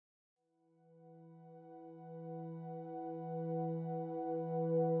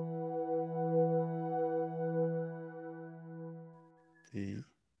the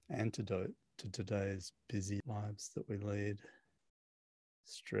antidote to today's busy lives that we lead.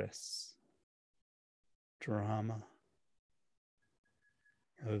 Stress, drama,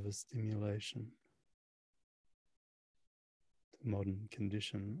 overstimulation, the modern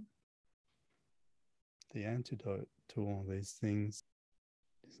condition. The antidote to all these things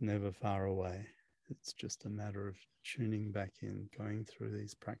is never far away. It's just a matter of tuning back in, going through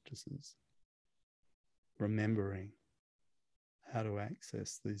these practices, remembering how to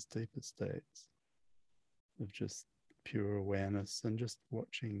access these deeper states of just pure awareness and just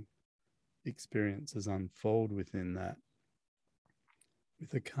watching experiences unfold within that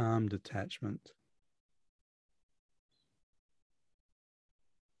with a calm detachment.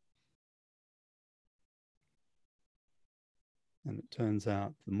 And it turns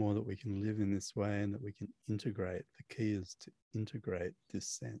out the more that we can live in this way and that we can integrate, the key is to integrate this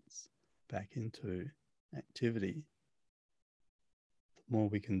sense back into activity. The more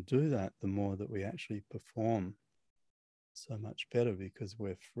we can do that, the more that we actually perform so much better, because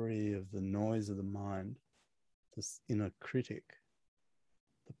we're free of the noise of the mind, this inner critic,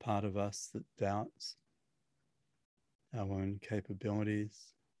 the part of us that doubts our own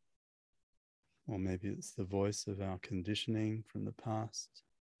capabilities, or maybe it's the voice of our conditioning from the past,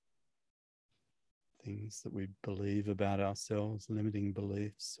 things that we believe about ourselves, limiting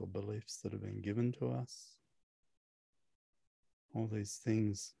beliefs or beliefs that have been given to us. All these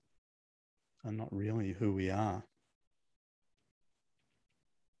things are not really who we are.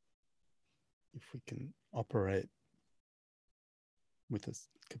 If we can operate with a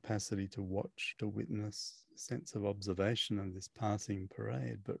capacity to watch, to witness, a sense of observation of this passing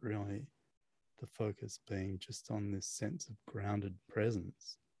parade, but really the focus being just on this sense of grounded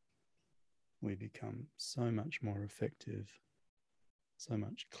presence, we become so much more effective, so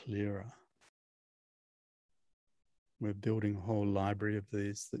much clearer. We're building a whole library of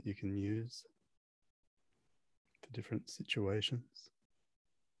these that you can use for different situations.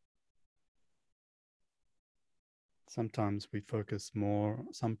 Sometimes we focus more,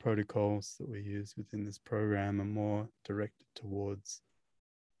 some protocols that we use within this program are more directed towards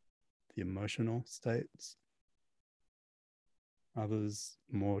the emotional states, others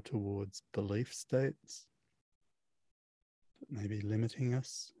more towards belief states that may be limiting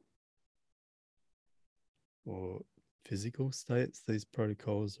us, or physical states. These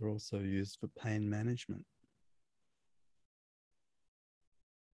protocols are also used for pain management.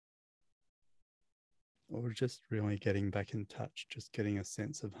 Or just really getting back in touch, just getting a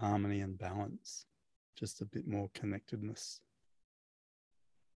sense of harmony and balance, just a bit more connectedness,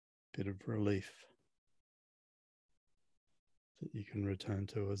 a bit of relief that you can return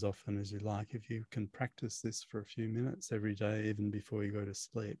to as often as you like. If you can practice this for a few minutes every day, even before you go to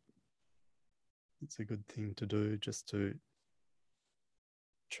sleep, it's a good thing to do, just to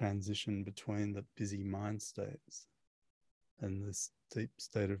transition between the busy mind states and this deep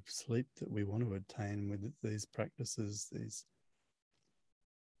state of sleep that we want to attain with these practices. These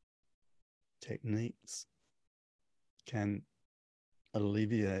techniques can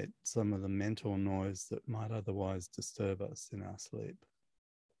alleviate some of the mental noise that might otherwise disturb us in our sleep.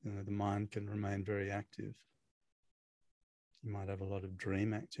 The mind can remain very active. You might have a lot of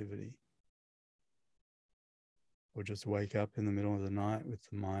dream activity, or just wake up in the middle of the night with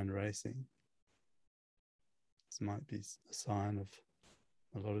the mind racing. This might be a sign of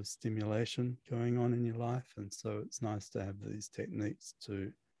a lot of stimulation going on in your life, and so it's nice to have these techniques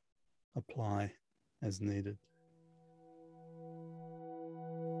to apply as needed.